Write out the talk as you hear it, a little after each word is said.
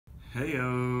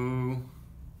Heyo!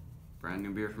 Brand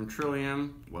new beer from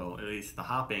Trillium. Well, at least the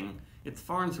hopping. It's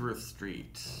Farnsworth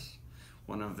Street,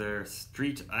 one of their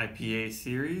Street IPA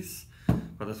series.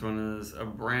 But this one is a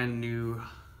brand new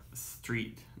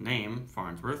street name,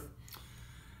 Farnsworth,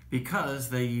 because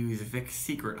they use Vic's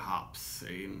Secret hops,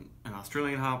 an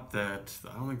Australian hop that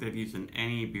I don't think they've used in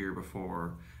any beer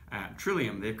before. At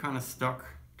Trillium, they've kind of stuck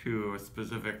to a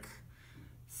specific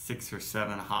 6 or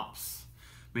 7 hops,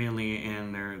 mainly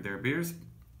in their beers,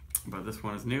 but this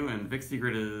one is new, and Vic's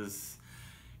Secret is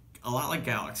a lot like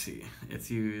Galaxy.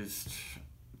 It's used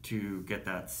to get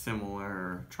that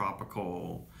similar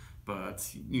tropical but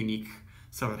unique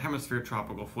Southern Hemisphere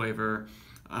tropical flavor.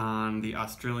 On the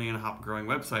Australian hop growing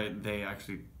website, they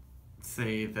actually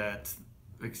say that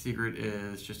Vic's Secret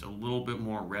is just a little bit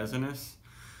more resinous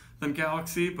than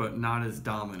Galaxy, but not as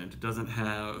dominant. It doesn't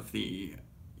have the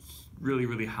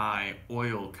really high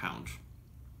oil count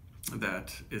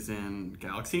that is in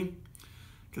Galaxy,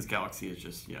 because Galaxy is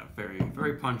just, yeah,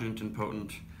 very pungent and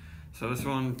potent. So this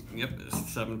one, yep, is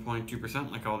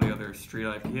 7.2%, like all the other street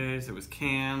IPAs. It was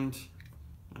canned,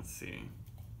 let's see,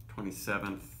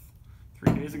 27th,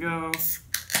 3 days ago.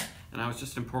 And I was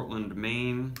just in Portland,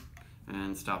 Maine,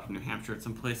 and stopped in New Hampshire at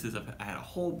some places. I had a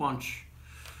whole bunch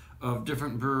of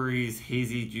different breweries,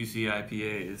 hazy, juicy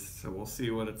IPAs. So we'll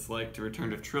see what it's like to return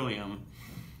to Trillium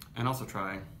and also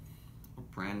try a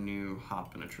brand new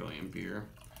hop in a Trillium beer.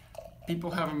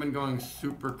 People haven't been going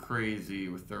super crazy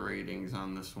with the ratings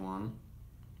on this one,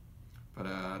 but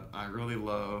I really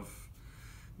love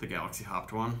the Galaxy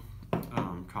hopped one,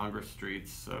 Congress Street,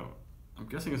 so I'm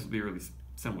guessing this will be really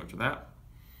similar to that.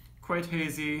 Quite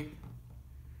hazy.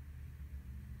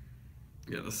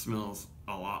 Yeah, this smells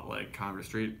a lot like Congress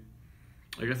Street.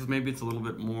 I guess maybe it's a little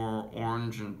bit more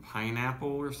orange and pineapple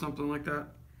or something like that.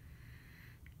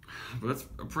 But that's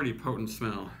a pretty potent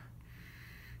smell.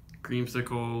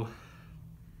 Creamsicle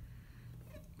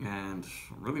and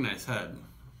really nice head.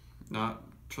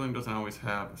 Trillium doesn't always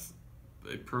have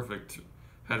a perfect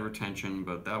head retention,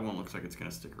 but that one looks like it's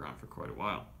gonna stick around for quite a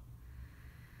while.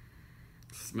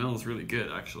 Smells really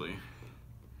good, actually.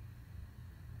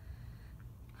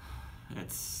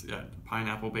 It's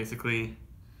pineapple basically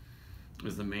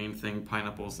is the main thing.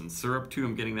 Pineapples and syrup too.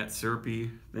 I'm getting that syrupy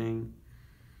thing.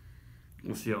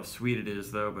 We'll see how sweet it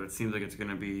is though, but it seems like it's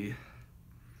gonna be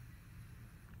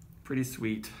pretty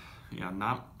sweet. Yeah,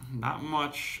 not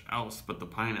much else but the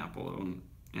pineapple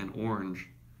and orange.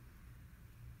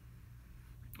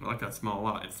 I like that smell a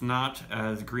lot. It's not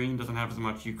as green, doesn't have as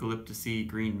much eucalyptus-y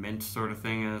green mint sort of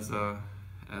thing as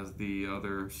the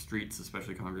other streets,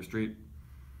 especially Congress Street.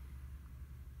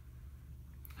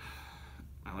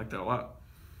 I like that a lot.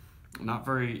 Not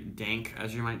very dank,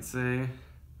 as you might say.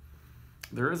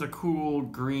 There is a cool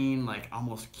green, like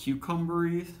almost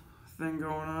cucumbery thing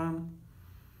going on.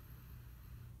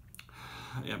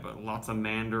 Yeah, but lots of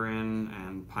mandarin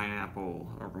and pineapple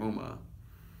aroma.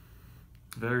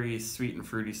 Very sweet and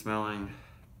fruity smelling.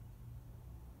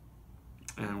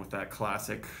 And with that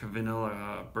classic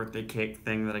vanilla birthday cake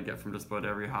thing that I get from just about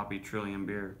every hoppy Trillium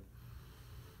beer.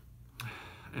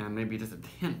 And maybe just a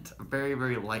hint, a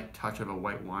very light touch of a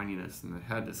white wininess, and the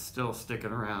head is still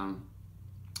sticking around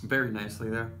very nicely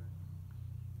there.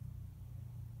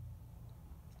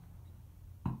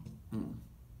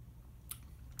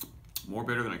 More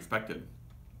bitter than expected.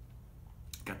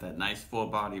 Got that nice full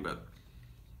body, but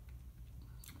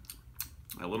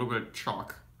a little bit of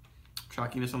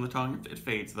chalkiness on the tongue. It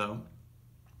fades though.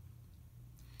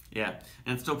 Yeah,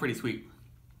 and it's still pretty sweet.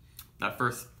 That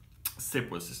first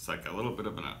sip was just like a little bit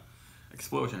of an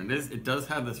explosion. It does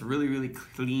have this really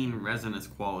clean resinous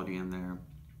quality in there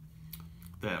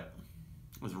that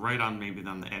was right on maybe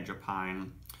on the edge of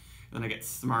pine. Then I get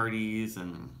Smarties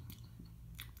and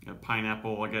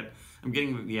pineapple. I'm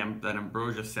getting that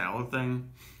ambrosia salad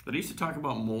thing that I used to talk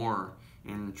about more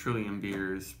in Trillium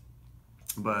beers,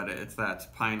 but it's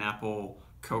that pineapple,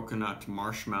 coconut,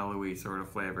 marshmallowy sort of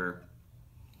flavor.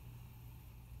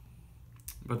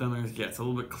 But then it's a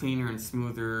little bit cleaner and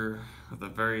smoother with a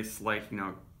very slight,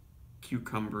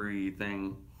 cucumbery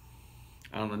thing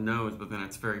on the nose, but then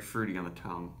it's very fruity on the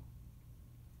tongue.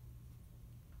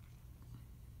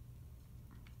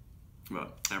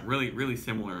 But really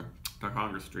similar to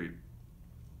Congress Street.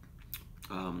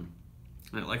 And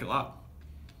I like it a lot.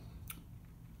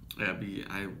 Yeah,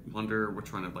 I wonder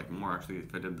which one I'd like more actually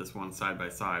if I did this one side by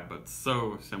side, but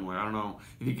so similar. I don't know,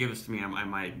 if you give this to me, I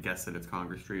might guess that it's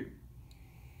Congress Street.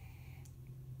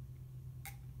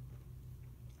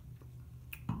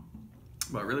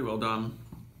 But really well done,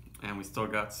 and we still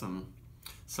got some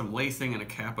lacing and a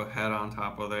cap of head on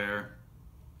top of there,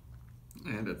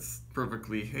 and it's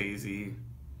perfectly hazy.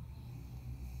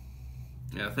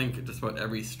 Yeah, I think just about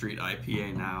every street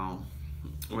IPA now,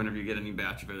 whenever you get any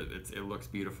batch of it, it looks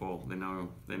beautiful. They know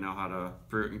how to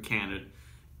brew it and can it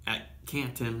at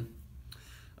Canton.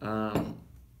 And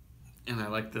I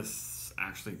like this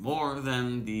actually more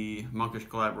than the Monkish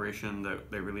collaboration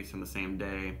that they released on the same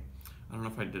day. I don't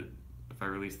know if I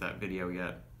released that video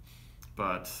yet,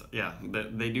 but yeah,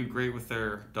 they do great with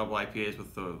their double IPAs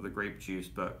with the grape juice.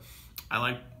 But I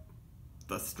like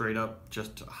the straight up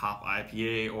just hop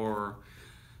IPA or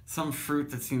some fruit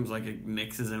that seems like it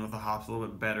mixes in with the hops a little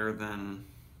bit better than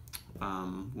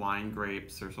wine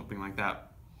grapes or something like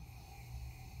that.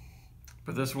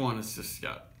 But this one is just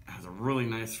has a really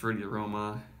nice fruity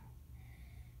aroma.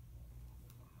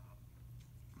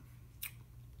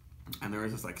 And there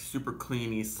is this like super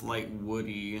cleany, slight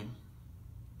woody.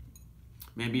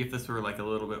 Maybe if this were like a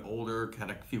little bit older,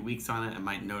 had a few weeks on it, I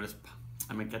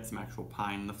might get some actual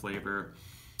pine in the flavor.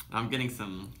 I'm getting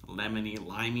some lemony,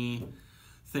 limey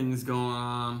things going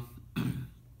on.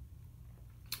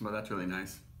 But that's really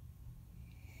nice.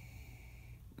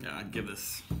 Yeah, I'd give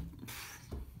this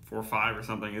 4 or 5 or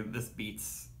something. This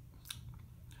beats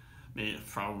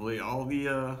probably all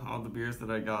the beers that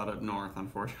I got up north,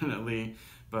 unfortunately.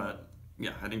 But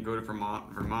yeah, I didn't go to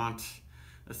Vermont,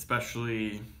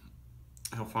 especially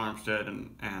Hill Farmstead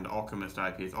and Alchemist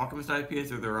IPAs. Alchemist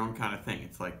IPAs are their own kind of thing.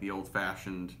 It's like the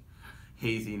old-fashioned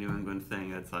hazy New England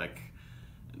thing. It's like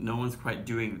no one's quite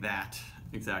doing that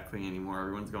exactly anymore.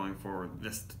 Everyone's going for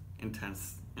just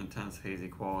intense hazy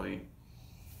quality.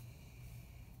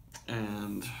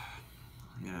 And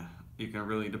yeah, you can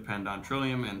really depend on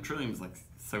Trillium, and Trillium is like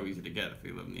so easy to get if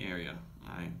you live in the area.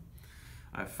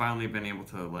 I've finally been able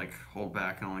to like hold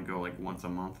back and only go like once a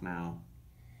month now.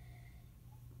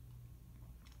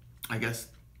 I guess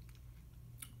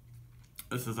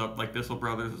this is up, like Bissell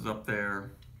Brothers is up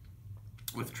there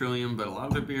with Trillium, but a lot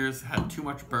of their beers had too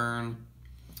much burn,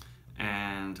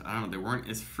 and I don't know, they weren't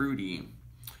as fruity.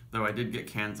 Though I did get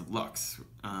cans of Lux,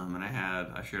 and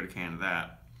I shared a can of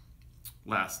that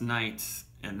last night,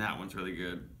 and that one's really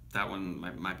good. That one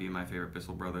might be my favorite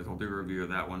Bissell Brothers. I'll do a review of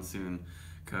that one soon,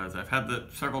 because I've had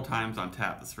that several times on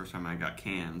tap. This is the first time I got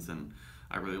cans, and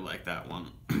I really like that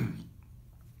one.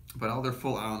 But all their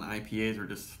full Island IPAs are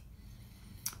just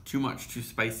too much, too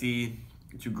spicy,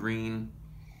 too green.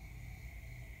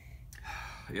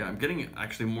 Yeah, I'm getting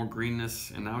actually more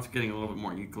greenness, and now it's getting a little bit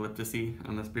more eucalyptus-y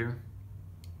on this beer.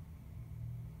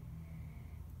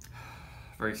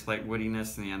 Very slight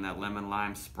woodiness, and then that lemon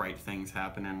lime Sprite thing's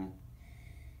happening.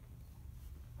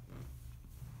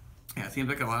 Yeah, it seems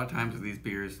like a lot of times with these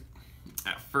beers,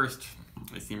 at first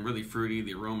they seem really fruity,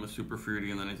 the aroma is super fruity,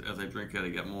 and then as I drink it, I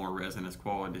get more resinous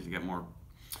qualities, you get more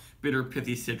bitter,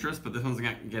 pithy citrus, but this one's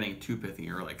not getting too pithy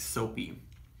or like soapy.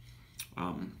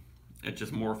 It's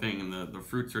just morphing, and the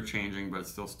fruits are changing, but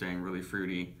it's still staying really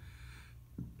fruity.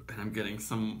 And I'm getting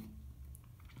some,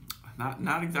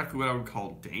 not exactly what I would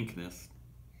call dankness.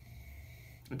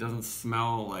 It doesn't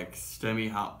smell like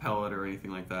stemmy hop pellet or anything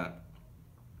like that.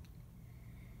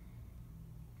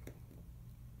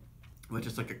 But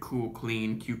just like a cool,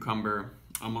 clean cucumber,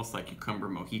 almost like cucumber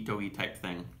mojito-y type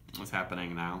thing is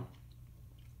happening now,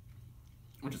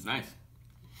 which is nice.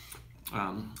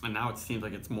 And now it seems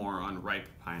like it's more unripe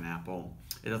pineapple.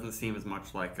 It doesn't seem as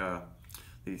much like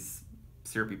these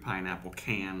syrupy pineapple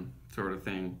can sort of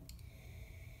thing.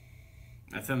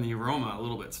 It's in the aroma a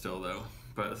little bit still though,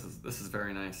 but this is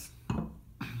very nice.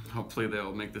 Hopefully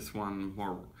they'll make this one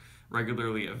more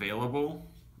regularly available,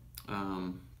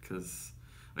 because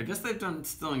I guess they've done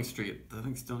Stilling Street. I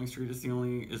think Stilling Street is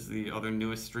the other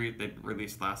newest street they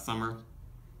released last summer.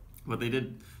 But they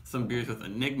did some beers with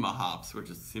Enigma hops,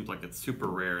 which seems like it's super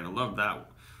rare, and I love that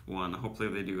one. Hopefully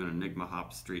they do an Enigma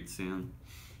hop street soon.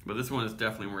 But this one is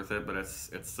definitely worth it, but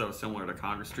it's so similar to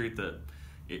Congress Street that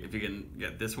if you can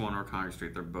get this one or Congress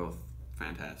Street, they're both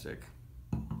fantastic.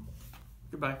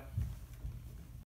 Goodbye.